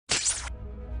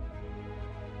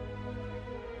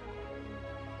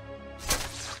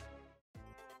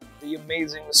The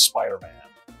Amazing Spider-Man.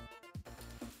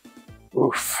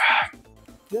 Oof.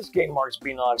 This game marks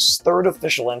Beenox's third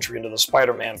official entry into the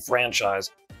Spider-Man franchise,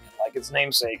 and like its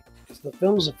namesake, is the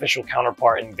film's official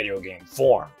counterpart in video game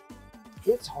form.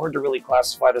 It's hard to really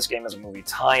classify this game as a movie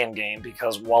tie-in game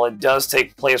because while it does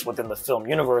take place within the film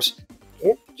universe,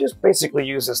 it just basically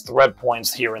uses thread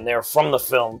points here and there from the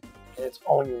film in its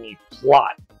own unique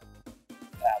plot.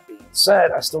 That being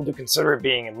said, I still do consider it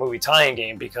being a movie tie-in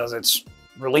game because its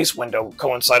release window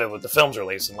coincided with the film's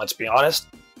release, and let's be honest,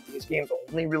 these games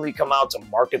only really come out to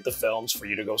market the films for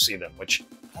you to go see them, which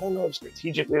I don't know if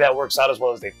strategically that works out as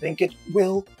well as they think it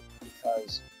will,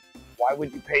 because why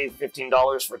would you pay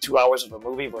 $15 for 2 hours of a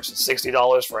movie versus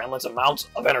 $60 for endless amounts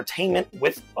of entertainment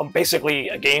with basically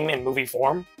a game in movie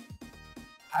form?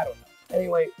 I don't know.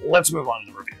 Anyway, let's move on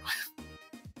to the review.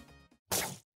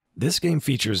 This game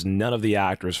features none of the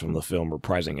actors from the film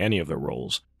reprising any of their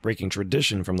roles, breaking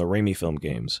tradition from the Raimi film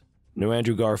games. No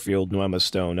Andrew Garfield, no Emma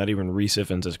Stone, not even Rhys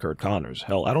Ifans as Kurt Connors.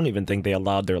 Hell, I don't even think they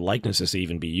allowed their likenesses to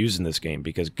even be used in this game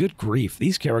because, good grief,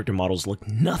 these character models look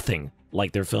nothing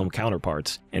like their film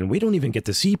counterparts. And we don't even get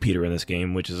to see Peter in this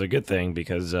game, which is a good thing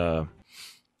because,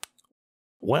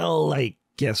 well, I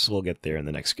guess we'll get there in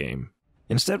the next game.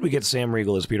 Instead, we get Sam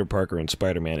Riegel as Peter Parker and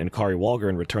Spider-Man, and Kari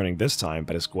Wahlgren returning this time,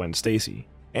 but as Gwen Stacy,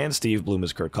 and Steve Blum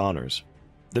as Kurt Connors.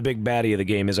 The big baddie of the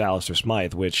game is Alistair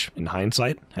Smythe, which, in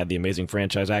hindsight, had the Amazing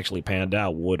franchise actually panned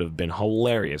out, would have been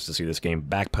hilarious to see this game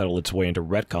backpedal its way into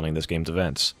retconning this game's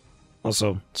events.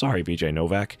 Also, sorry BJ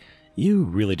Novak, you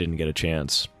really didn't get a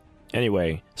chance.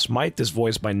 Anyway, Smythe is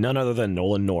voiced by none other than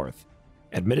Nolan North.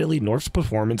 Admittedly, North's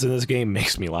performance in this game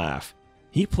makes me laugh.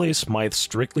 He plays Smythe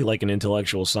strictly like an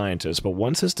intellectual scientist, but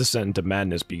once his descent into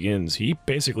madness begins, he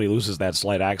basically loses that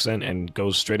slight accent and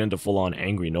goes straight into full-on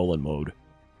angry Nolan mode.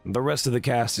 The rest of the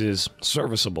cast is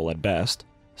serviceable at best.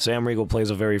 Sam Riegel plays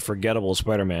a very forgettable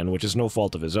Spider-Man, which is no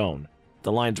fault of his own.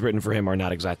 The lines written for him are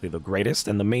not exactly the greatest,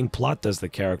 and the main plot does the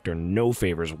character no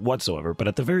favors whatsoever, but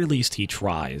at the very least he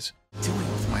tries. Doing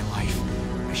with my life?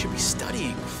 I should be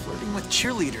studying, flirting with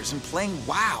cheerleaders, and playing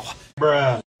WoW.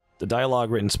 Bruh. The dialogue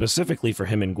written specifically for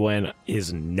him and Gwen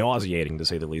is nauseating to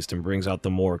say the least and brings out the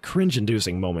more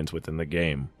cringe-inducing moments within the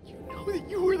game. You know that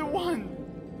you were the one.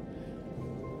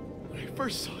 When I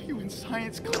first saw you in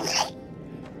science class,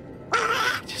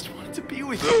 I just wanted to be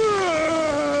with you. Even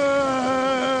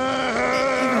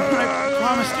when I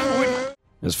promised I wouldn't.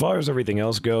 As far as everything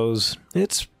else goes,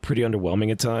 it's pretty underwhelming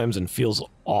at times and feels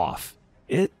off.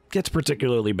 It gets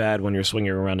particularly bad when you're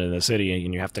swinging around in the city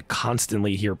and you have to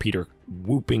constantly hear Peter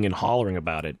whooping and hollering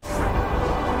about it.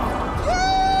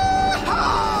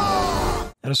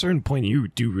 At a certain point, you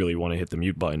do really want to hit the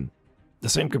mute button. The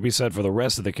same could be said for the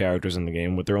rest of the characters in the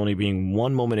game, with there only being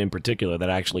one moment in particular that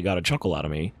actually got a chuckle out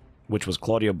of me, which was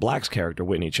Claudia Black's character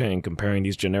Whitney Chang comparing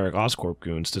these generic Oscorp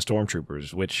goons to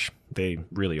stormtroopers, which they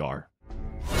really are.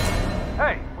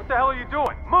 Hey, what the hell are you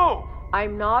doing? Move!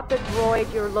 I'm not the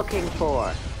droid you're looking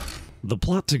for. The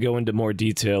plot, to go into more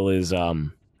detail, is,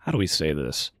 how do we say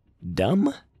this?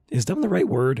 Dumb? Is dumb the right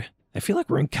word? I feel like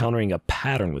we're encountering a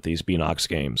pattern with these Beenox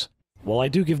games. While I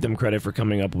do give them credit for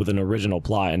coming up with an original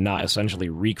plot and not essentially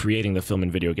recreating the film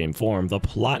in video game form, the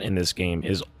plot in this game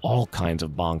is all kinds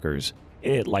of bonkers.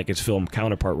 It, like its film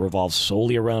counterpart, revolves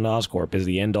solely around Oscorp as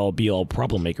the end-all be-all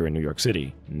problem maker in New York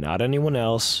City. Not anyone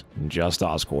else, just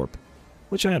Oscorp.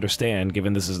 Which I understand,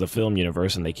 given this is the film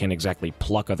universe and they can't exactly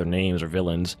pluck other names or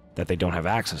villains that they don't have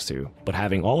access to. But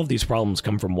having all of these problems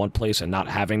come from one place and not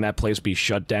having that place be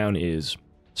shut down is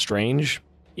strange,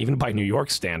 even by New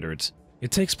York standards.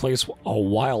 It takes place a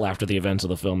while after the events of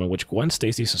the film in which Gwen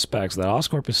Stacy suspects that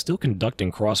Oscorp is still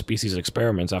conducting cross-species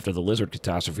experiments after the lizard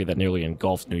catastrophe that nearly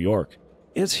engulfed New York.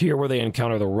 It's here where they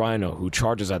encounter the Rhino, who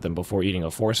charges at them before eating a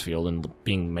force field and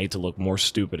being made to look more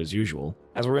stupid as usual,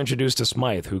 as we're introduced to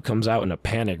Smythe, who comes out in a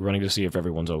panic running to see if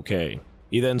everyone's okay.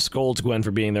 He then scolds Gwen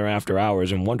for being there after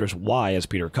hours and wonders why as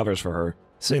Peter covers for her,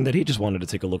 saying that he just wanted to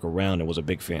take a look around and was a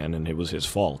big fan and it was his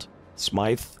fault.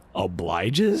 Smythe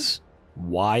obliges?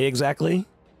 Why exactly?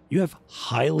 You have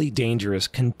highly dangerous,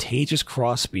 contagious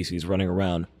cross-species running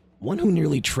around. One who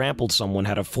nearly trampled someone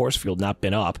had a force field not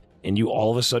been up, and you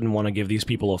all of a sudden want to give these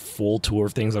people a full tour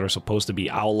of things that are supposed to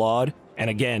be outlawed, and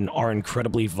again, are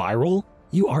incredibly viral?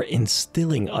 You are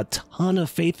instilling a ton of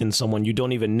faith in someone you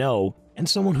don't even know, and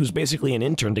someone who's basically an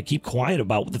intern to keep quiet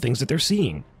about the things that they're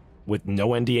seeing. With no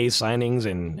NDA signings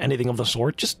and anything of the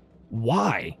sort, just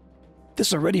why?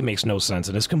 This already makes no sense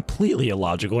and is completely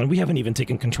illogical, and we haven't even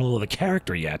taken control of the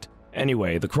character yet.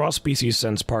 Anyway, the cross-species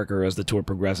sends Parker as the tour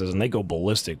progresses, and they go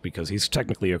ballistic because he's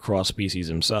technically a cross-species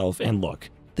himself, and look,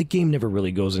 the game never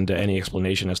really goes into any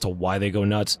explanation as to why they go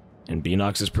nuts, and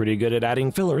Beenox is pretty good at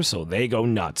adding fillers, so they go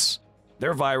nuts.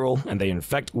 They're viral, and they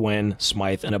infect Gwen,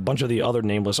 Smythe, and a bunch of the other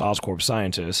nameless Oscorp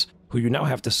scientists, who you now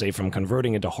have to save from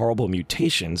converting into horrible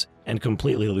mutations and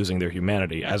completely losing their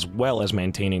humanity, as well as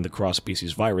maintaining the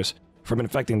cross-species virus from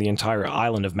infecting the entire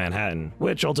island of Manhattan,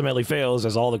 which ultimately fails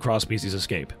as all the cross-species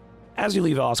escape. As you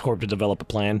leave Oscorp to develop a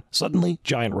plan, suddenly,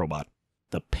 giant robot.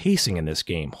 The pacing in this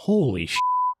game, holy sh**.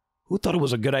 Who thought it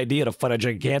was a good idea to fight a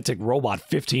gigantic robot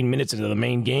 15 minutes into the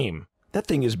main game? That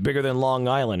thing is bigger than Long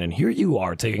Island, and here you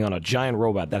are taking on a giant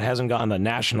robot that hasn't gotten the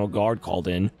National Guard called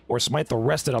in, or Smythe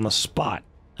arrested on the spot.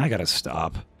 I gotta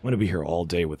stop. I'm gonna be here all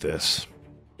day with this.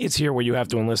 It's here where you have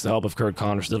to enlist the help of Kurt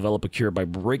Connors to develop a cure by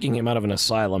breaking him out of an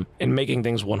asylum and making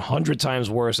things 100 times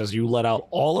worse as you let out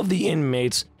all of the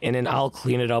inmates in an I'll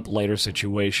clean it up later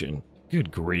situation.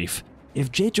 Good grief.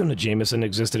 If J. Jonah Jameson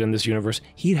existed in this universe,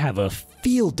 he'd have a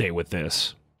field day with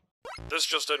this. This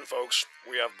just in, folks.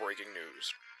 We have breaking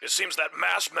news. It seems that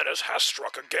mass menace has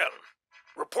struck again.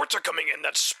 Reports are coming in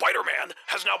that Spider-Man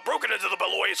has now broken into the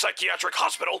Beloit Psychiatric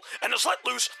Hospital and has let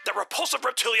loose that repulsive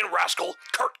reptilian rascal,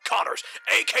 Kurt Connors,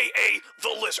 aka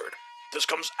the Lizard. This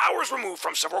comes hours removed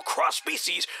from several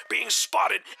cross-species being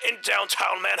spotted in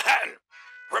downtown Manhattan.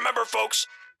 Remember, folks,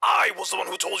 I was the one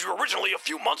who told you originally a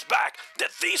few months back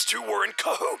that these two were in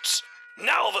cahoots.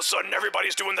 Now all of a sudden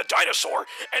everybody's doing the dinosaur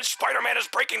and Spider-Man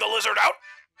is breaking the Lizard out?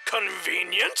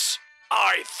 Convenience?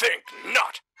 I think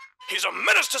not. He's a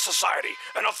menace to society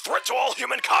and a threat to all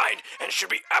humankind and should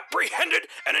be apprehended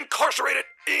and incarcerated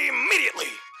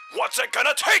immediately. What's it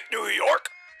gonna take, New York?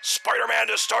 Spider-Man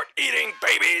to start eating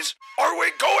babies? Are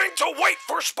we going to wait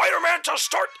for Spider-Man to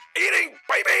start eating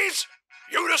babies?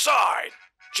 You decide.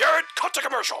 Jared, cut to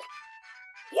commercial.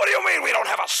 What do you mean we don't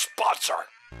have a sponsor?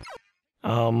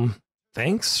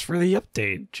 Thanks for the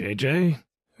update, JJ.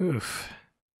 Oof.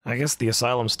 I guess the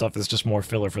asylum stuff is just more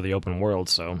filler for the open world,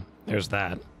 so there's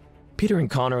that. Peter and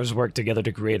Connors work together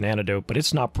to create an antidote, but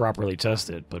it's not properly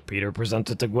tested. But Peter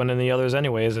presents it to Gwen and the others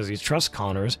anyways, as he trusts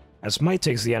Connors, as Smythe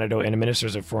takes the antidote and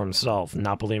administers it for himself,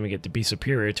 not believing it to be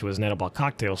superior to his nanobot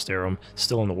cocktail serum,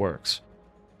 still in the works.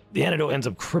 The antidote ends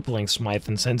up crippling Smythe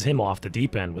and sends him off the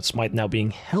deep end, with Smythe now being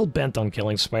hell-bent on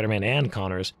killing Spider-Man and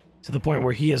Connors, to the point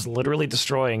where he is literally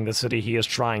destroying the city he is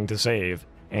trying to save.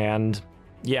 And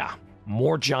yeah,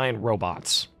 more giant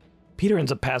robots. Peter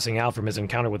ends up passing out from his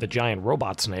encounter with a giant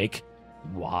robot snake.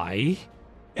 Why?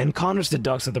 And Connors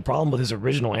deducts that the problem with his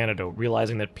original antidote,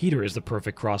 realizing that Peter is the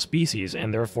perfect cross-species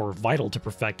and therefore vital to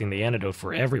perfecting the antidote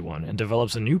for everyone, and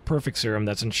develops a new perfect serum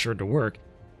that's ensured to work,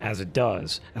 as it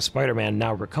does, as Spider-Man,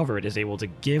 now recovered, is able to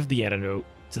give the antidote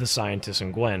to the scientists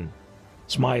and Gwen.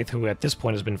 Smythe, who at this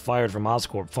point has been fired from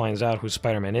Oscorp, finds out who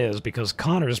Spider-Man is because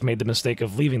Connors made the mistake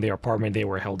of leaving the apartment they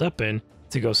were held up in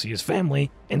to go see his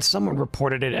family, and someone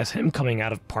reported it as him coming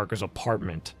out of Parker's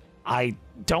apartment. I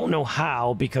don't know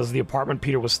how, because the apartment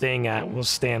Peter was staying at was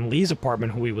Stan Lee's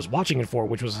apartment, who he was watching it for,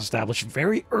 which was established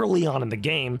very early on in the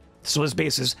game, so his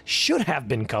bases should have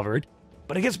been covered.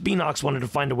 But I guess Beenox wanted to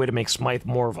find a way to make Smythe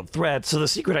more of a threat, so the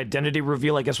secret identity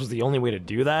reveal, I guess, was the only way to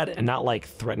do that, and not like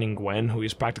threatening Gwen, who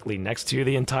he's practically next to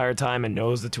the entire time and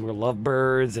knows the two are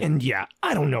lovebirds. And yeah,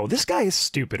 I don't know, this guy is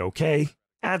stupid, okay?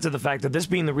 Add to the fact that this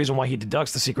being the reason why he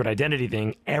deducts the secret identity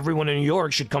thing, everyone in New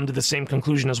York should come to the same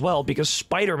conclusion as well, because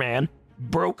Spider-Man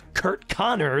broke Kurt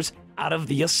Connors out of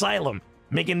the asylum,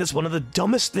 making this one of the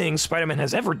dumbest things Spider-Man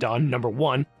has ever done, number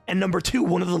one, and number two,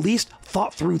 one of the least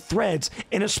thought-through threads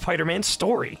in a Spider-Man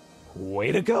story.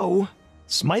 Way to go.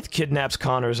 Smythe kidnaps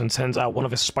Connors and sends out one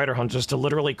of his spider hunters to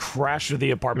literally crash through the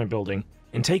apartment building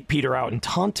and take Peter out and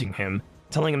taunting him,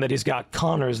 telling him that he's got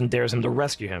Connors and dares him to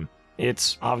rescue him.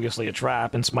 It's obviously a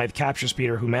trap, and Smythe captures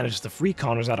Peter, who manages to free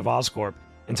Connors out of Oscorp,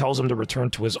 and tells him to return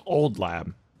to his old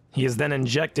lab. He is then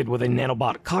injected with a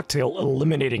nanobot cocktail,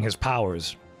 eliminating his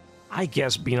powers. I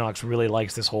guess Beenox really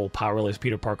likes this whole powerless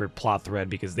Peter Parker plot thread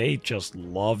because they just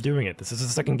love doing it. This is the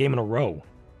second game in a row.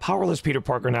 Powerless Peter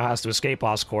Parker now has to escape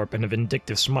Oscorp and a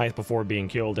vindictive Smythe before being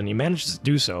killed, and he manages to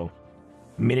do so,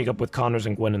 meeting up with Connors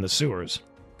and Gwen in the sewers.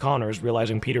 Connors,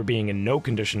 realizing Peter being in no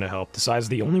condition to help, decides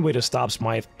the only way to stop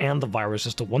Smythe and the virus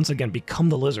is to once again become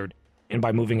the Lizard, and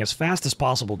by moving as fast as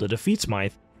possible to defeat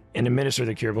Smythe and administer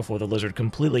the cure before the Lizard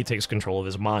completely takes control of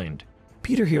his mind.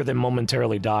 Peter here then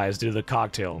momentarily dies due to the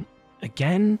cocktail.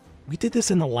 Again, we did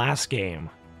this in the last game.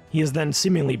 He is then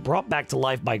seemingly brought back to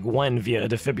life by Gwen via a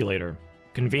defibrillator.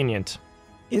 Convenient.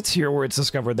 It's here where it's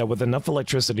discovered that with enough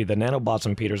electricity, the nanobots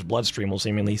in Peter's bloodstream will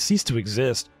seemingly cease to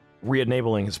exist,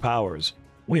 re-enabling his powers.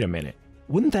 Wait a minute.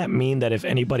 Wouldn't that mean that if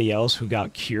anybody else who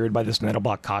got cured by this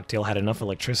nanobot cocktail had enough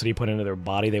electricity put into their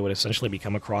body, they would essentially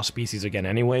become a cross-species again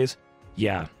anyways?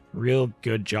 Yeah, real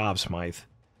good job, Smythe.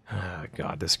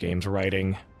 God, this game's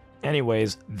writing.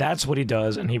 Anyways, that's what he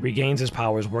does, and he regains his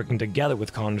powers working together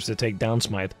with Connors to take down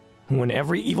Smythe, who in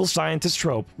every evil scientist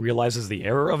trope realizes the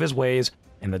error of his ways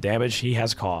and the damage he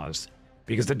has caused.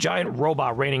 Because the giant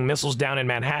robot raining missiles down in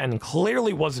Manhattan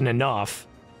clearly wasn't enough.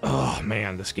 Oh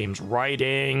man, this game's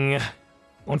writing.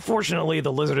 Unfortunately,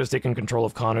 the Lizard has taken control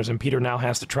of Connors, and Peter now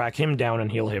has to track him down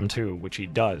and heal him too, which he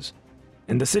does.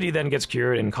 And the city then gets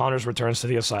cured, and Connors returns to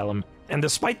the asylum. And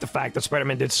despite the fact that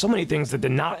Spider-Man did so many things that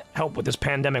did not help with this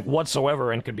pandemic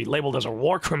whatsoever and could be labeled as a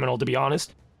war criminal, to be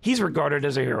honest, he's regarded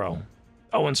as a hero.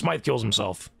 Oh, and Smythe kills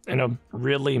himself in a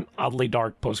really oddly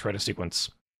dark post-credit sequence.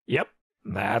 Yep,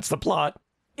 that's the plot.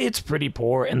 It's pretty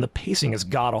poor, and the pacing is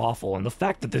god-awful, and the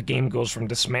fact that the game goes from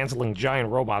dismantling giant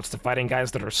robots to fighting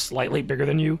guys that are slightly bigger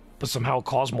than you, but somehow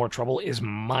cause more trouble, is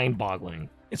mind-boggling.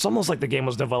 It's almost like the game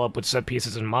was developed with set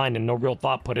pieces in mind and no real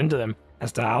thought put into them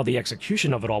as to how the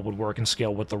execution of it all would work and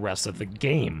scale with the rest of the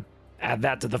game. Add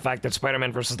that to the fact that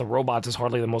Spider-Man vs. the robots is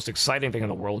hardly the most exciting thing in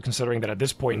the world, considering that at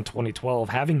this point in 2012,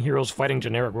 having heroes fighting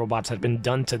generic robots had been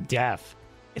done to death.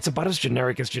 It's about as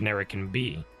generic can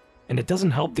be. And it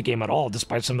doesn't help the game at all,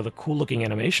 despite some of the cool-looking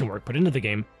animation work put into the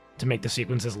game to make the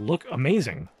sequences look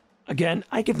amazing. Again,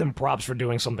 I give them props for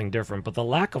doing something different, but the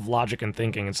lack of logic and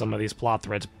thinking in some of these plot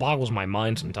threads boggles my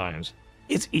mind sometimes.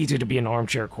 It's easy to be an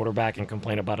armchair quarterback and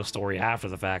complain about a story after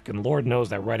the fact, and Lord knows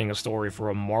that writing a story for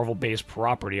a Marvel-based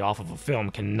property off of a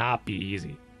film cannot be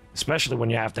easy. Especially when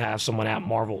you have to have someone at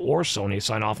Marvel or Sony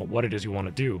sign off on what it is you want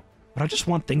to do. But I just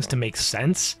want things to make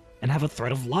sense and have a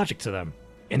thread of logic to them.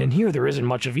 And in here, there isn't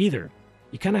much of either.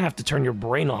 You kind of have to turn your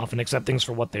brain off and accept things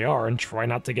for what they are and try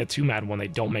not to get too mad when they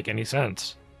don't make any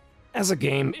sense. As a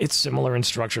game, it's similar in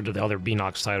structure to the other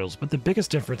Beenox titles, but the biggest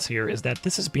difference here is that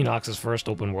this is Beenox's first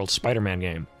open-world Spider-Man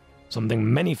game,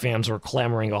 something many fans are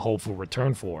clamoring a hopeful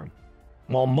return for.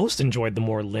 While most enjoyed the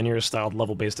more linear-styled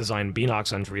level-based design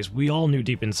Beenox entries, we all knew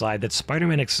deep inside that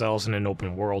Spider-Man excels in an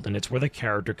open world, and it's where the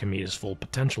character can meet his full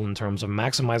potential in terms of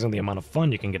maximizing the amount of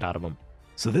fun you can get out of him.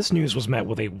 So this news was met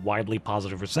with a widely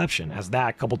positive reception, as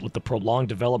that, coupled with the prolonged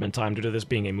development time due to this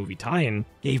being a movie tie-in,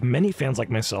 gave many fans like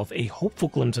myself a hopeful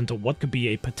glimpse into what could be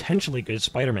a potentially good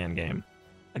Spider-Man game.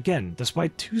 Again,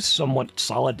 despite two somewhat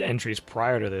solid entries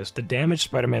prior to this, the damage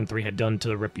Spider-Man 3 had done to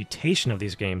the reputation of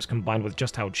these games, combined with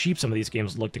just how cheap some of these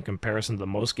games looked in comparison to the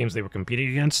most games they were competing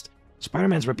against,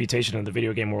 Spider-Man's reputation in the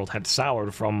video game world had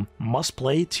soured from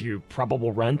must-play to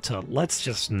probable rent to let's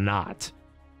just not.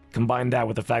 Combine that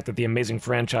with the fact that the amazing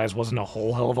franchise wasn't a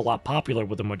whole hell of a lot popular,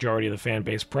 with the majority of the fan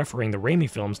base preferring the Raimi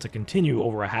films to continue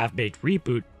over a half-baked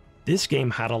reboot, this game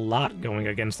had a lot going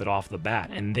against it off the bat,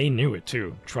 and they knew it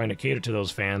too, trying to cater to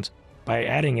those fans by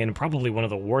adding in probably one of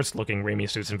the worst-looking Raimi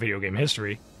suits in video game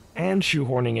history, and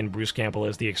shoehorning in Bruce Campbell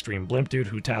as the extreme blimp dude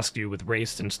who tasked you with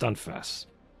race and stunt fests.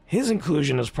 His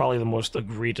inclusion is probably the most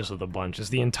egregious of the bunch, as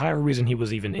the entire reason he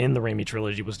was even in the Raimi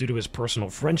trilogy was due to his personal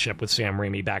friendship with Sam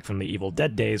Raimi back from the Evil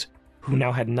Dead days, who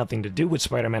now had nothing to do with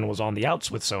Spider-Man, was on the outs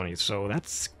with Sony, so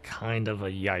that's kind of a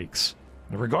yikes.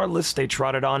 Regardless, they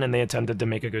trotted on and they attempted to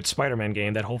make a good Spider-Man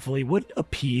game that hopefully would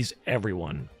appease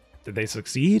everyone. Did they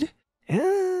succeed?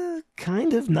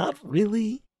 Kind of, not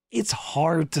really. It's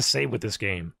hard to say with this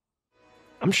game.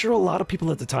 I'm sure a lot of people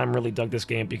at the time really dug this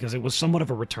game because it was somewhat of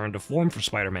a return to form for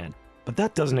Spider-Man, but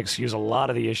that doesn't excuse a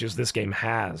lot of the issues this game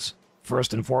has.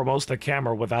 First and foremost, the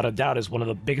camera without a doubt is one of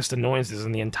the biggest annoyances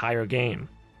in the entire game.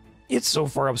 It's so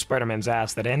far up Spider-Man's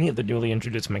ass that any of the newly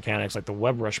introduced mechanics like the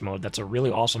web rush mode that's a really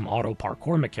awesome auto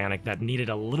parkour mechanic that needed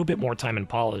a little bit more time and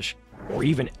polish, or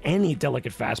even any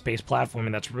delicate fast-paced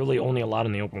platforming that's really only allowed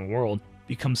in the open world,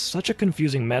 becomes such a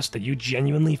confusing mess that you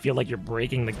genuinely feel like you're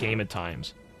breaking the game at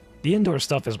times. The indoor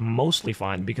stuff is mostly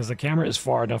fine because the camera is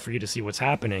far enough for you to see what's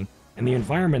happening, and the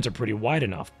environments are pretty wide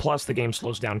enough, plus the game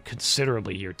slows down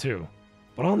considerably here too.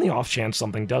 But on the off chance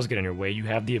something does get in your way, you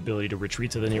have the ability to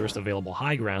retreat to the nearest available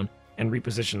high ground and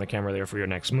reposition the camera there for your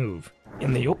next move.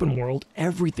 In the open world,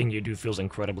 everything you do feels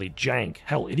incredibly jank.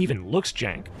 Hell, it even looks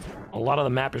jank. A lot of the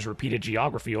map is repeated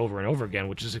geography over and over again,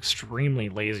 which is extremely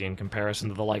lazy in comparison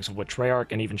to the likes of what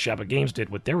Treyarch and even Shabba Games did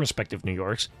with their respective New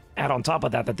Yorks. Add on top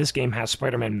of that this game has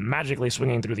Spider-Man magically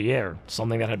swinging through the air,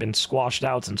 something that had been squashed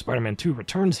out since Spider-Man 2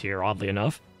 Returns here, oddly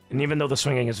enough. And even though the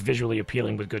swinging is visually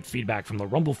appealing with good feedback from the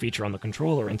rumble feature on the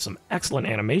controller and some excellent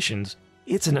animations,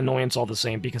 it's an annoyance all the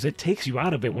same because it takes you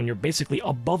out of it when you're basically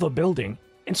above a building,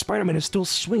 and Spider-Man is still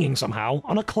swinging somehow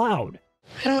on a cloud.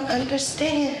 I don't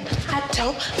understand. I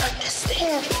don't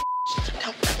understand.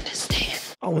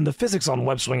 Oh, and the physics on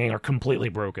web swinging are completely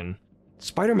broken.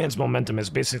 Spider-Man's momentum is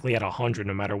basically at 100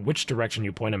 no matter which direction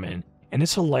you point him in, and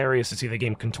it's hilarious to see the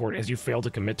game contort as you fail to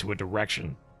commit to a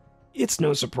direction. It's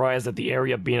no surprise that the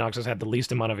area Beenox has had the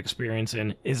least amount of experience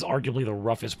in is arguably the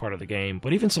roughest part of the game,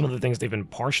 but even some of the things they've been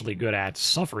partially good at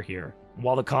suffer here.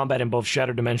 While the combat in both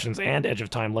Shattered Dimensions and Edge of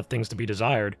Time left things to be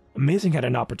desired, Amazing had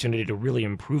an opportunity to really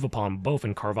improve upon both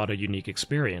and carve out a unique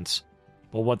experience.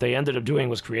 But what they ended up doing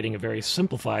was creating a very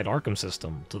simplified Arkham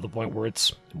system, to the point where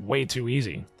it's way too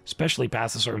easy, especially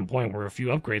past a certain point where a few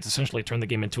upgrades essentially turn the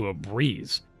game into a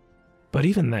breeze. But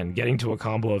even then, getting to a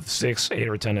combo of 6, 8,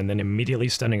 or 10 and then immediately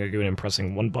stunning a goon and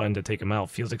pressing one button to take him out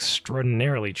feels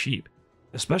extraordinarily cheap,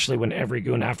 especially when every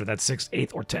goon after that 6th,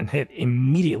 8th, or 10th hit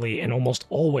immediately and almost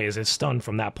always is stunned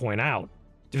from that point out.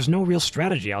 There's no real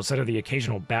strategy outside of the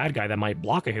occasional bad guy that might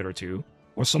block a hit or two,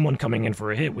 or someone coming in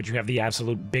for a hit which you have the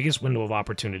absolute biggest window of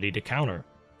opportunity to counter.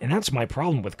 And that's my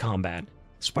problem with combat.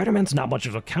 Spider-Man's not much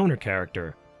of a counter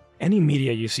character. Any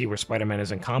media you see where Spider-Man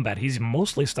is in combat, he's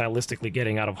mostly stylistically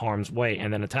getting out of harm's way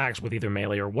and then attacks with either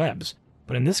melee or webs.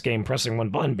 But in this game, pressing one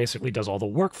button basically does all the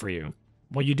work for you.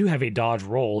 While you do have a dodge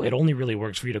roll, it only really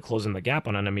works for you to close in the gap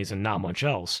on enemies and not much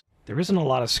else. There isn't a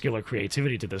lot of skill or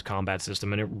creativity to this combat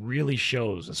system, and it really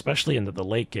shows, especially into the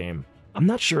late game. I'm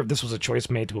not sure if this was a choice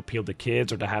made to appeal to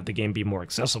kids or to have the game be more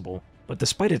accessible, but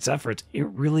despite its efforts, it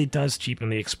really does cheapen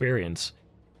the experience.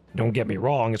 Don't get me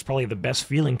wrong, it's probably the best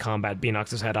feeling combat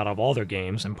Beenox has had out of all their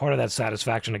games, and part of that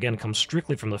satisfaction again comes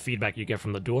strictly from the feedback you get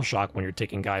from the DualShock when you're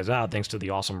taking guys out thanks to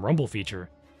the awesome rumble feature.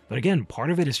 But again, part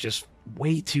of it is just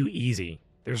way too easy.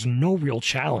 There's no real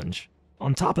challenge.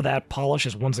 On top of that, polish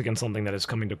is once again something that is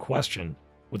coming to question.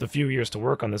 With a few years to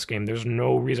work on this game, there's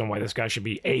no reason why this guy should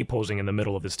be A-posing in the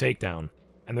middle of his takedown.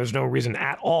 And there's no reason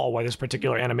at all why this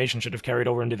particular animation should have carried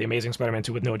over into the Amazing Spider-Man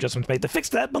 2 with no adjustments made to fix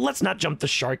that, but let's not jump the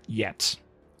shark yet.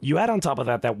 You add on top of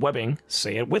that webbing,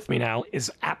 say it with me now,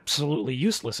 is absolutely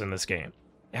useless in this game.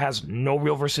 It has no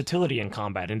real versatility in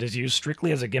combat and is used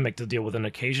strictly as a gimmick to deal with an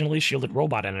occasionally shielded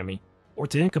robot enemy, or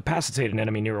to incapacitate an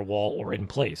enemy near a wall or in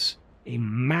place. A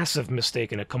massive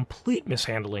mistake and a complete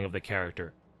mishandling of the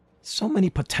character. So many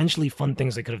potentially fun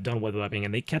things they could have done with webbing,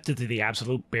 and they kept it to the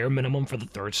absolute bare minimum for the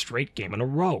third straight game in a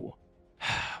row.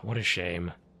 What a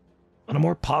shame. On a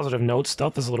more positive note,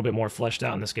 stealth is a little bit more fleshed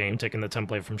out in this game, taking the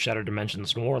template from Shattered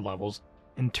Dimensions Noir levels,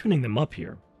 and tuning them up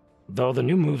here. Though the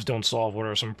new moves don't solve what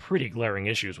are some pretty glaring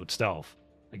issues with stealth.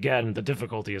 Again, the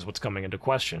difficulty is what's coming into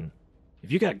question.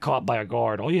 If you get caught by a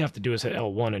guard, all you have to do is hit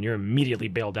L1 and you're immediately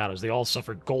bailed out as they all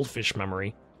suffer goldfish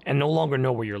memory, and no longer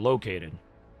know where you're located.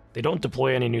 They don't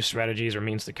deploy any new strategies or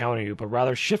means to counter you, but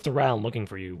rather shift around looking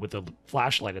for you with a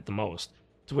flashlight at the most,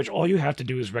 to which all you have to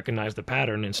do is recognize the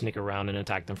pattern and sneak around and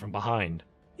attack them from behind.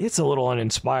 It's a little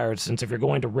uninspired, since if you're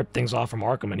going to rip things off from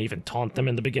Arkham and even taunt them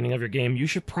in the beginning of your game, you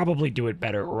should probably do it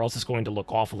better or else it's going to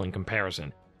look awful in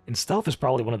comparison, and stealth is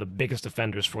probably one of the biggest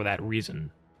offenders for that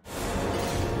reason.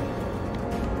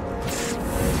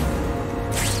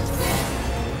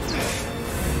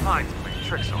 Fine, playing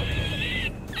tricks on me.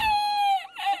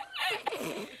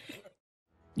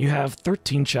 You have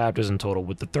 13 chapters in total,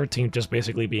 with the 13th just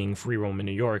basically being free roam in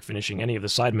New York, finishing any of the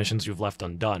side missions you've left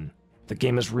undone. The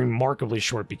game is remarkably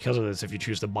short because of this if you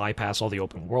choose to bypass all the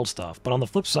open world stuff, but on the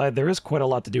flip side, there is quite a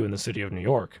lot to do in the city of New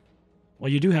York. While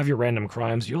you do have your random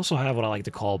crimes, you also have what I like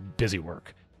to call busy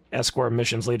work. Escort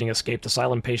missions leading escaped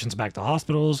asylum patients back to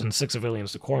hospitals, and sick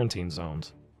civilians to quarantine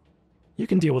zones. You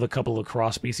can deal with a couple of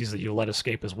cross-species that you let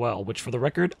escape as well, which for the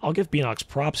record, I'll give Beenox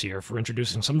props here for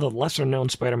introducing some of the lesser-known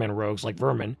Spider-Man rogues like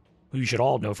Vermin, who you should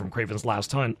all know from Kraven's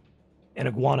Last Hunt, and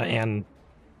Iguana and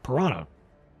Piranha.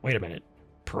 Wait a minute,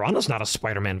 Piranha's not a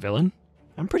Spider-Man villain.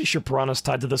 I'm pretty sure Piranha's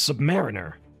tied to the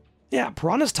Submariner. Yeah,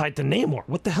 Piranha's tied to Namor.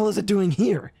 What the hell is it doing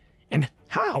here? And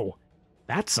how?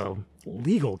 That's a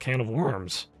legal can of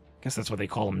worms. Guess that's why they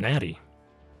call him Natty.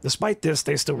 Despite this,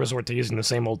 they still resort to using the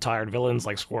same old tired villains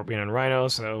like Scorpion and Rhino,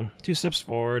 so 2 steps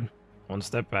forward, 1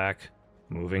 step back,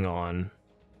 moving on.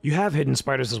 You have hidden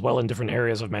spiders as well in different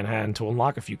areas of Manhattan to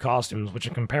unlock a few costumes, which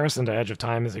in comparison to Edge of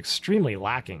Time is extremely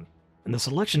lacking. And the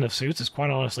selection of suits is quite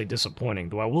honestly disappointing,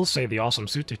 though I will say the awesome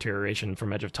suit deterioration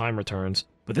from Edge of Time returns,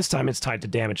 but this time it's tied to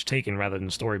damage taken rather than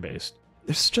story-based.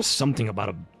 There's just something about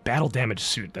a battle damage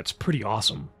suit that's pretty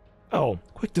awesome. Oh,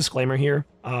 quick disclaimer here,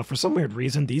 for some weird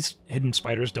reason, these hidden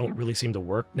spiders don't really seem to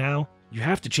work now. You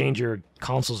have to change your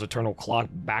console's eternal clock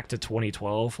back to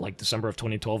 2012, like December of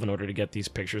 2012, in order to get these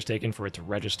pictures taken for it to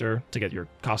register, to get your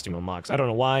costume unlocks. I don't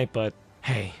know why, but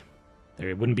hey,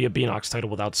 there wouldn't be a Beenox title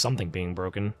without something being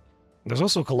broken. There's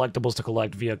also collectibles to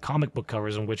collect via comic book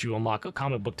covers in which you unlock a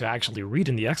comic book to actually read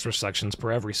in the extra sections per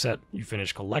every set you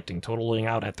finish collecting, totaling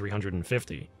out at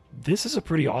 350. This is a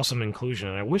pretty awesome inclusion,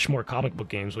 and I wish more comic book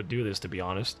games would do this, to be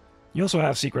honest. You also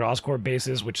have secret Oscorp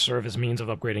bases, which serve as means of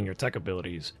upgrading your tech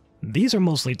abilities. These are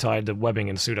mostly tied to webbing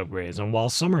and suit upgrades, and while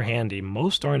some are handy,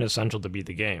 most aren't essential to beat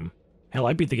the game. Hell,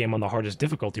 I beat the game on the hardest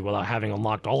difficulty without having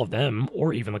unlocked all of them,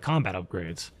 or even the combat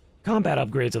upgrades. Combat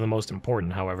upgrades are the most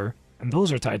important, however, and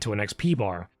those are tied to an XP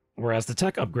bar, whereas the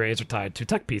tech upgrades are tied to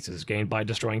tech pieces, gained by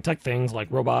destroying tech things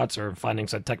like robots or finding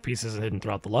said tech pieces hidden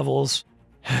throughout the levels.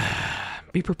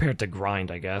 Be prepared to grind,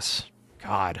 I guess.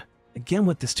 God. Again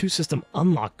with this two-system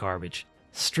unlock garbage.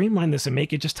 Streamline this and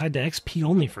make it just tied to XP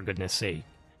only, for goodness sake.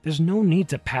 There's no need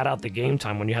to pad out the game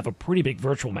time when you have a pretty big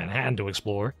virtual Manhattan to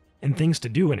explore, and things to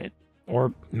do in it.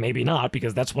 Or maybe not,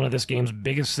 because that's one of this game's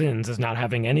biggest sins, is not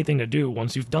having anything to do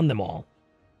once you've done them all.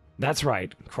 That's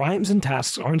right, crimes and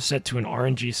tasks aren't set to an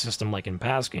RNG system like in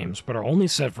past games, but are only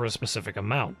set for a specific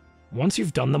amount. Once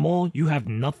you've done them all, you have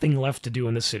nothing left to do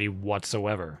in the city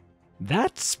whatsoever.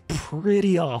 That's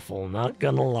pretty awful, not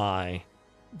gonna lie.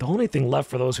 The only thing left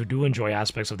for those who do enjoy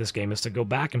aspects of this game is to go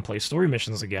back and play story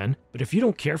missions again, but if you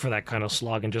don't care for that kind of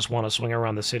slog and just want to swing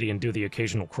around the city and do the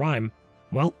occasional crime,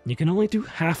 well, you can only do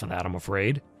half of that, I'm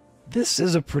afraid. This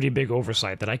is a pretty big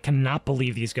oversight that I cannot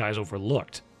believe these guys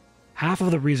overlooked. Half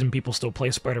of the reason people still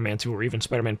play Spider-Man 2 or even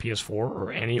Spider-Man PS4,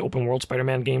 or any open-world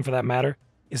Spider-Man game for that matter,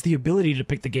 is the ability to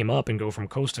pick the game up and go from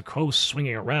coast to coast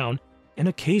swinging around, and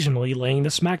occasionally laying the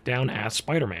smackdown as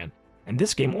Spider-Man, and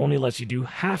this game only lets you do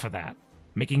half of that,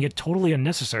 making it totally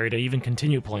unnecessary to even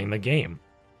continue playing the game.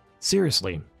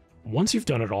 Seriously, once you've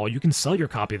done it all, you can sell your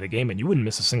copy of the game and you wouldn't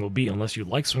miss a single beat unless you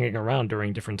like swinging around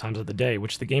during different times of the day,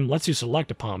 which the game lets you select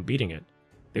upon beating it.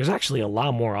 There's actually a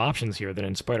lot more options here than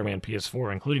in Spider-Man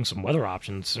PS4, including some weather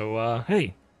options, so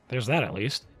hey, there's that at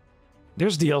least.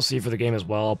 There's DLC for the game as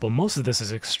well, but most of this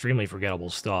is extremely forgettable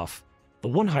stuff. The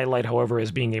one highlight, however,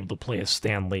 is being able to play as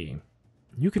Stan Lee.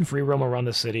 You can free roam around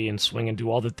the city and swing and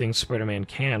do all the things Spider-Man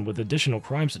can with additional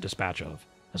crimes to dispatch of.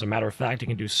 As a matter of fact, you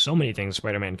can do so many things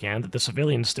Spider-Man can that the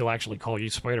civilians still actually call you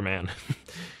Spider-Man.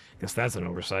 Guess that's an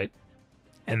oversight.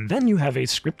 And then you have a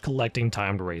script collecting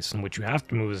timed race in which you have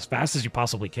to move as fast as you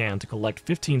possibly can to collect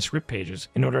 15 script pages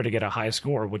in order to get a high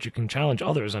score, which you can challenge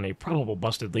others on a probable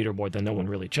busted leaderboard that no one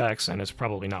really checks, and it's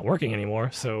probably not working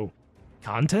anymore, so...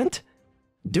 content?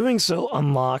 Doing so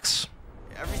unlocks...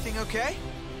 Everything okay?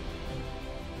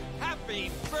 Happy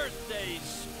birthday,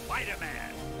 Spider-Man!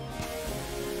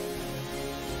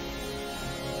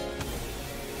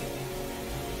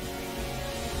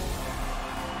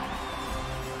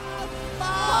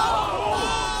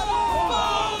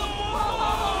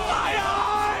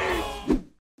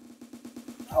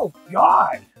 Oh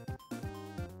God!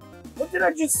 What did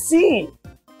I just see?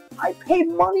 I paid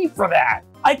money for that!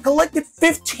 I collected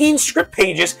 15 script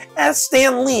pages as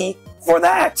Stan Lee for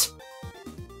that!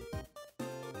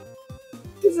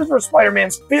 This is for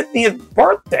Spider-Man's 50th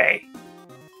birthday!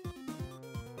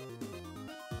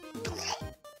 I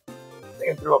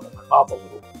think I threw up in my mouth a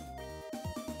little.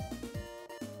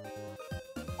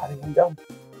 I think I'm done.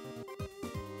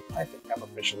 I think I'm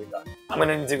officially done. I'm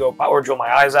gonna need to go power drill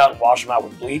my eyes out and wash them out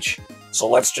with bleach, so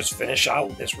let's just finish out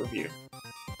with this review.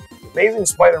 The Amazing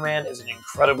Spider-Man is an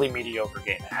incredibly mediocre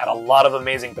game. It had a lot of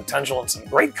amazing potential and some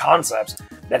great concepts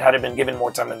that, had it been given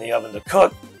more time in the oven to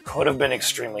cook, could have been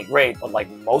extremely great, but like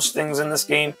most things in this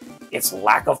game, its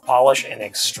lack of polish and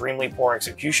extremely poor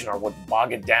execution are what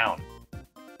bog it down.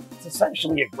 It's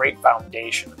essentially a great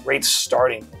foundation, a great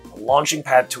starting point, a launching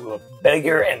pad to a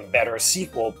bigger and better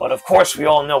sequel, but of course we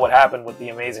all know what happened with The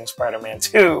Amazing Spider-Man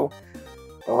 2,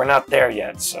 but we're not there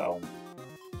yet, so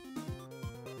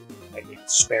maybe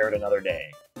spared another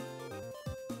day.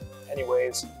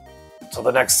 Anyways, until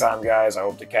the next time, guys, I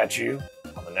hope to catch you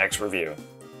on the next review.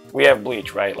 We have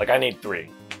bleach, right? Like, I need 3.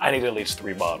 I need at least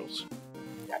 3 bottles.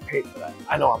 I paid for that.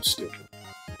 I know I'm stupid.